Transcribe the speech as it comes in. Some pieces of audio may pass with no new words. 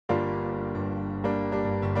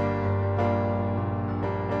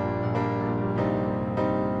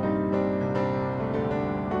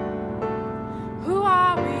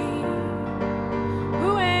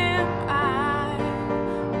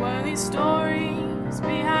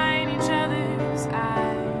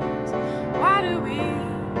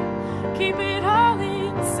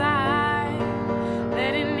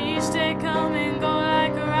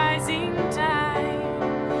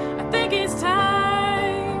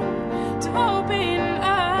open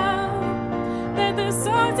up. Let the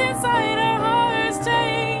songs inside our hearts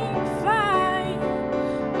take flight.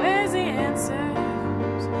 Where's the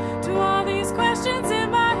answers to all these questions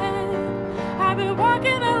in my head? I've been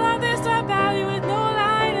walking along this dark valley with no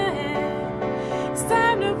light ahead. It's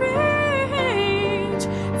time to reach,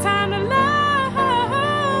 time to love.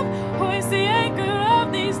 Hoist the anchor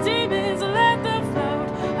of these demons, let them float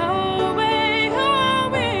away. Who are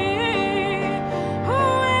we? Who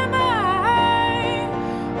am I?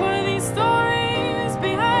 What are these stories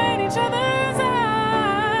behind each other's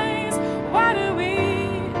eyes? Why do we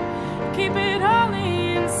keep it all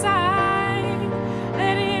inside?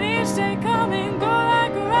 Letting each day come and go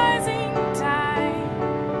like a rising tide.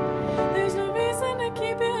 There's no reason to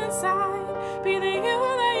keep it inside. Be the you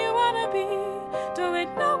that you wanna be. Don't let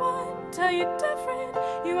no one tell you different.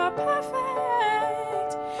 You are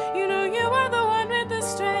perfect. You know you are the one with the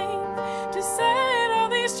strength to set all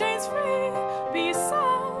these chains free. Be yourself.